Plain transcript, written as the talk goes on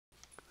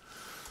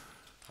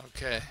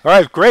Okay. All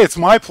right, great. It's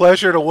my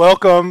pleasure to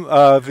welcome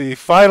the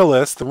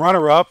finalist, the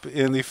runner-up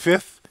in the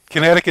fifth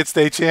Connecticut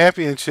State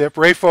Championship,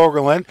 Ray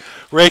Fogerlund.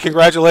 Ray,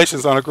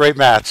 congratulations on a great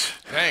match.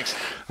 Thanks.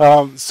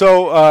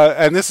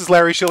 And this is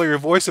Larry Shiller, your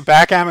voice of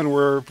Backgammon.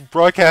 We're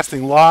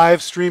broadcasting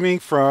live, streaming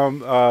from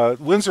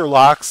Windsor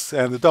Locks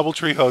and the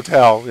Doubletree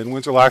Hotel in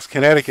Windsor Locks,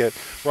 Connecticut.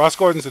 Ross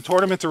Gordon's the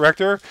tournament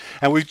director,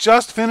 and we've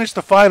just finished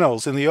the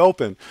finals in the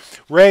Open.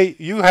 Ray,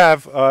 you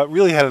have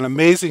really had an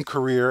amazing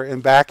career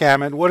in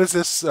backgammon. What is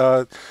this?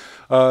 Well,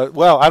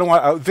 I don't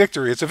want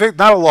victory. It's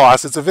not a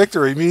loss. It's a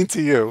victory. Mean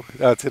to you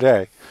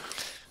today?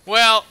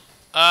 Well,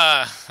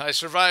 I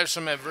survived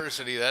some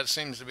adversity. That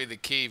seems to be the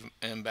key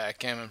in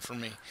backgammon for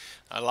me.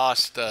 I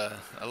lost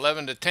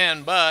 11 to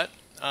 10, but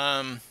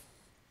I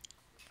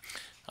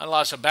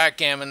lost a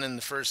backgammon in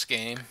the first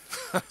game.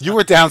 You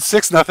were down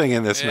 6-0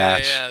 in this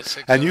match, yeah,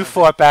 6 and you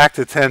fought back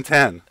to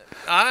 10-10.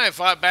 I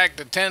fought back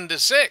to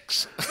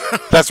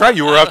 10-6. That's right.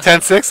 You were up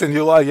 10-6, and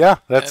you lost. Yeah,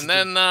 that's. And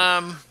then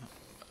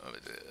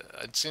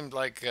it seemed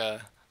like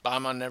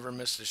Bama never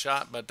missed a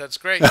shot, but that's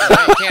great. You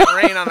can't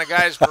rain on a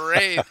guy's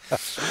parade.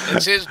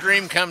 It's his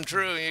dream come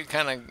true. You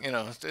kind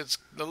of, it's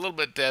a little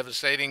bit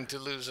devastating to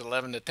lose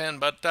 11 to 10,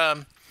 but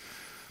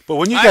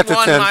when you get to 10,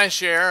 I've won my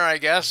share, I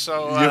guess.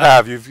 So you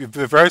have. You've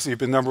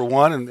been number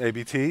one in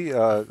ABT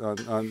on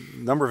a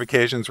number of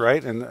occasions,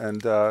 right?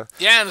 And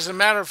yeah, and as a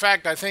matter of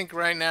fact, I think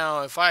right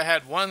now, if I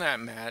had won that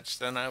match,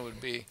 then I would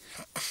be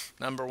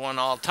number one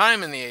all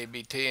time in the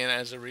ABT, and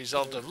as a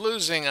result of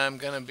losing, I'm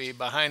going to be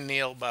behind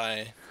Neil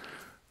by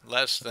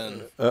less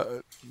than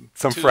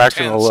some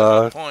fractional.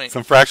 All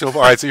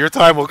right, so your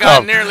time will got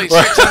come. Nearly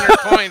 600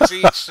 points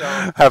each. So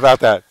how about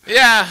that?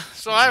 Yeah,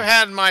 so I've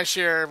had my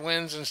share of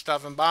wins and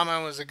stuff, and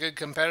Baumann was a good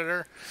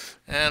competitor,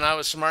 and I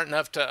was smart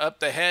enough to up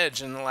the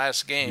hedge in the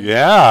last game.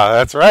 Yeah,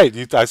 that's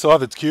right. I saw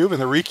the cube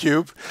and the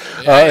recube,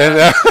 and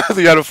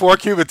you had a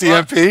 4-cube at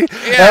DMP.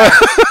 Well, yeah.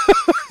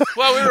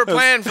 Well, we were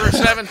playing for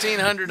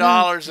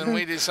 $1,700, and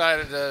we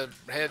decided to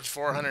hedge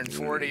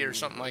 440 or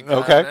something like that.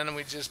 Okay. And then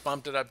we just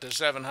bumped it up to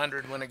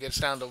 700 when it gets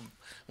down to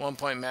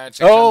 1-point match.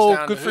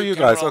 Oh, good for you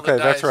guys. Okay,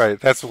 that's right.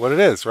 That's what it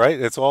is, right?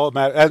 It's all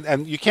about,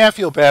 and you can't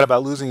feel bad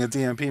about losing a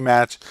DMP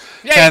match.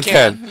 Yeah,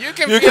 10-10. You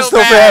can feel feel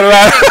bad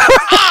about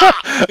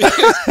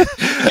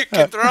it. You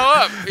can throw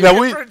up. You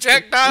can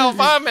projectile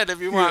vomit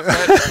if you want.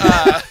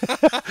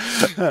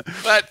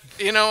 But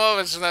you know what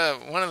was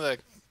one of the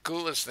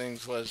coolest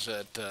things was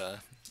that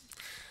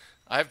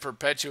I've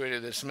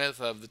perpetuated this myth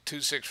of the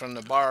 2-6 from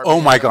the bar. Oh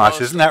my gosh,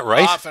 isn't that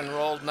right? Often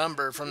rolled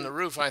number from the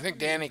roof. I think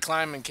Danny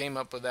Kleinman came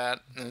up with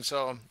that, and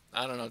so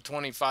I don't know,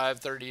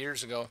 25, 30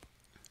 years ago,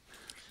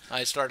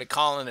 I started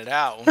calling it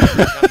out when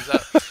it comes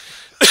up.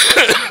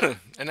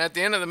 And at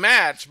the end of the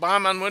match,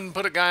 Baumann wouldn't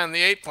put a guy on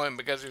the 8-point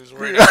because he was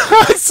worried.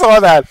 I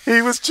saw that.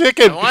 He was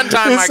chicken. And one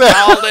time I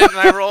called it and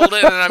I rolled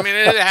it, and I mean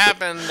it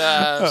happened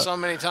so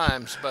many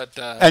times. But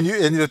and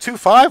the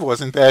 2-5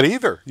 wasn't bad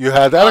either. You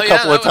had that a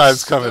couple of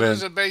times coming in. It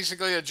was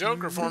basically a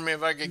joker for me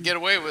if I could get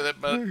away with it,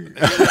 but he didn't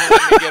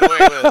let me get away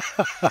with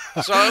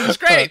it. So it was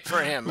great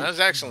for him. That was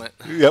excellent.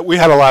 Yeah, we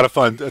had a lot of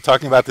fun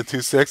talking about the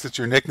 2-6. It's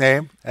your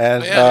nickname,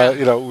 and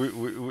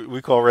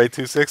we call Ray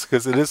 2-6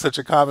 because it is such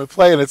a common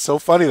play, and it's so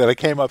funny that it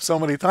came up so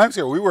many times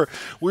here. We were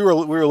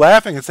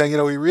laughing and saying, he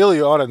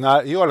really ought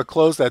to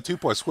close that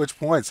 2-point, switch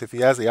points if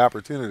he has the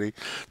opportunity,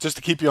 just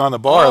to keep you on the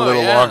bar a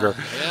little longer.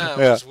 Yeah, it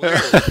was weird.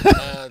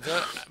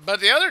 But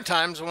the other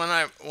times when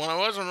I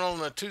wasn't rolling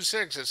a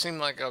 2-6, it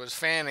seemed like I was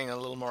fanning a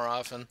little more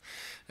often,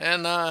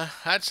 and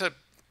that's a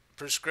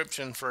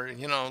prescription for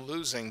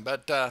losing.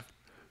 But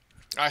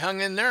I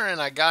hung in there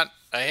and I got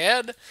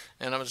ahead,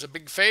 and I was a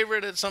big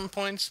favorite at some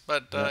points,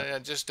 but I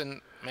just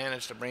didn't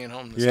manage to bring it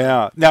home.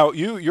 Now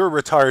you're a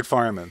retired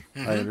fireman,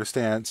 I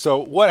understand.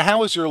 So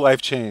how has your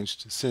life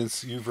changed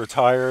since you've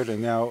retired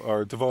and now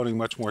are devoting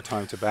much more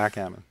time to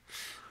backgammon?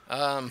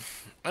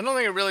 I don't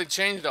think it really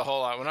changed a whole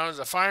lot. When I was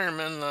a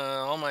fireman,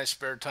 all my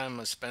spare time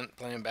was spent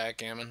playing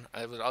backgammon.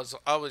 I was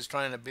always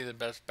trying to be the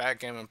best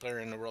backgammon player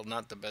in the world,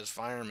 not the best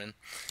fireman.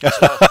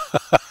 So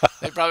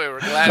they probably were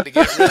glad to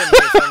get rid of me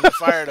from the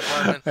fire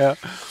department. Yeah.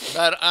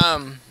 But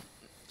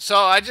so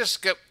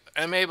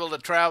I'm able to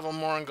travel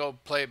more and go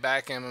play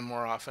backgammon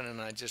more often, and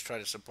I just try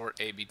to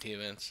support ABT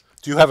events.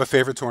 Do you have a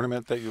favorite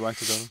tournament that you like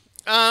to go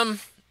to?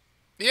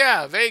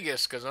 Yeah,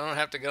 Vegas, because I don't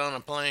have to get on a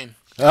plane.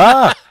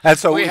 And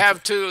so we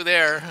have two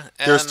there.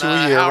 And, there's two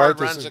a year, Howard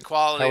right? runs a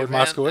quality Howard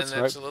event, Moskowitz,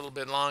 and it's right? a little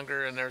bit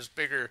longer, and there's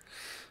bigger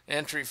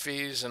entry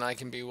fees, and I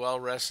can be well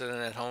rested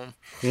and at home.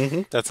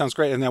 That sounds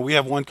great. And then we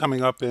have one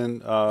coming up in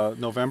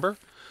November.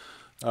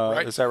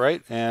 Right. Is that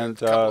right? And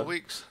a couple of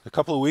weeks. A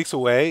couple of weeks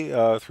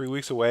away, 3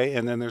 weeks away,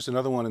 and then there's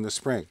another one in the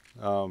spring,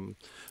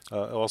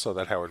 also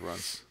that Howard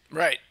runs.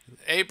 Right,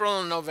 April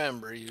and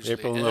November usually.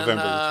 April and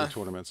November, the two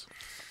tournaments.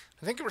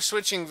 I think we're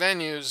switching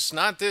venues,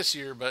 not this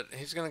year, but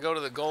he's going to go to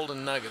the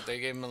Golden Nugget. They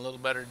gave him a little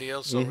better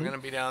deal, so we're going to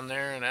be down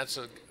there, and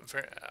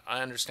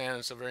I understand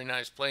it's a very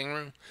nice playing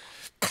room.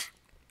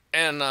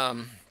 And I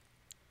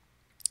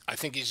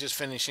think he's just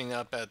finishing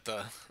up at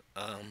the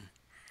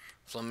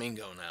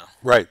Flamingo now.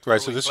 Right. Where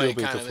So we this year play will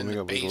be kind the of in the Flamingo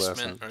will be the last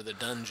basement one. or the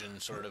dungeon,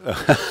 sort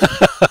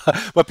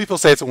of. But people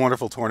say it's a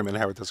wonderful tournament.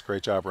 Howard does a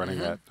great job running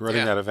Yeah.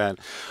 that event.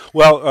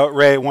 Well,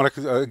 Ray, I want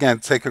to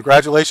again say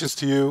congratulations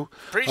to you on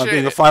being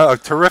Appreciate a it. final, a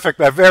terrific,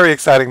 a very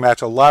exciting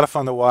match. A lot of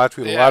fun to watch.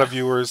 We had a lot Yeah. of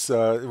viewers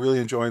really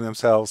enjoying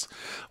themselves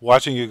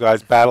watching you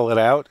guys battle it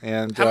out.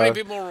 And How many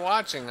people were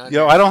watching on you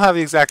know, your? I don't have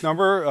the exact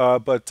number,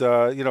 but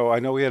you know, I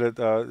know we had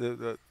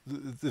the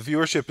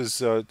viewership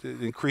is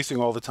increasing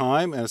all the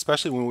time, and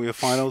especially when we have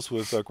finals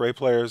with great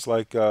players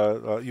like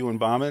you and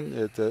Bauman,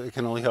 it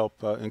can only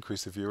help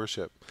increase the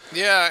viewership.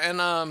 Yeah,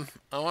 and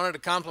I wanted to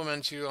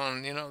compliment you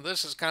on,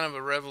 this is kind of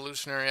a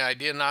revolutionary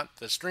idea, not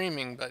the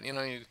streaming, but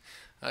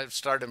I've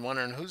started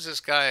wondering who's this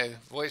guy,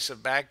 voice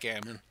of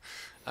backgammon.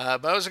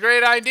 But it was a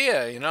great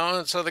idea,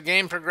 and so the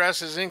game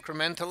progresses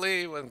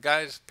incrementally with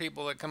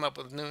people that come up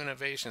with new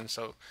innovations.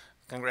 So,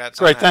 congrats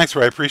on Great, that. thanks,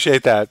 Ray.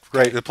 Appreciate that.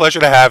 Great, Okay. a pleasure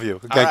to have you.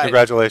 All Again, right.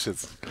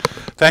 congratulations.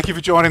 Thank you for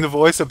joining the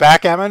voice of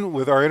Backgammon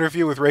with our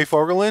interview with Ray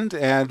Fogerlund,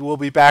 and we'll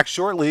be back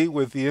shortly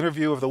with the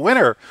interview of the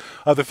winner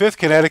of the 5th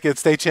Connecticut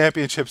State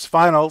Championships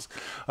Finals,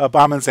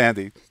 Bauman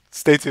Sandy.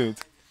 Stay tuned.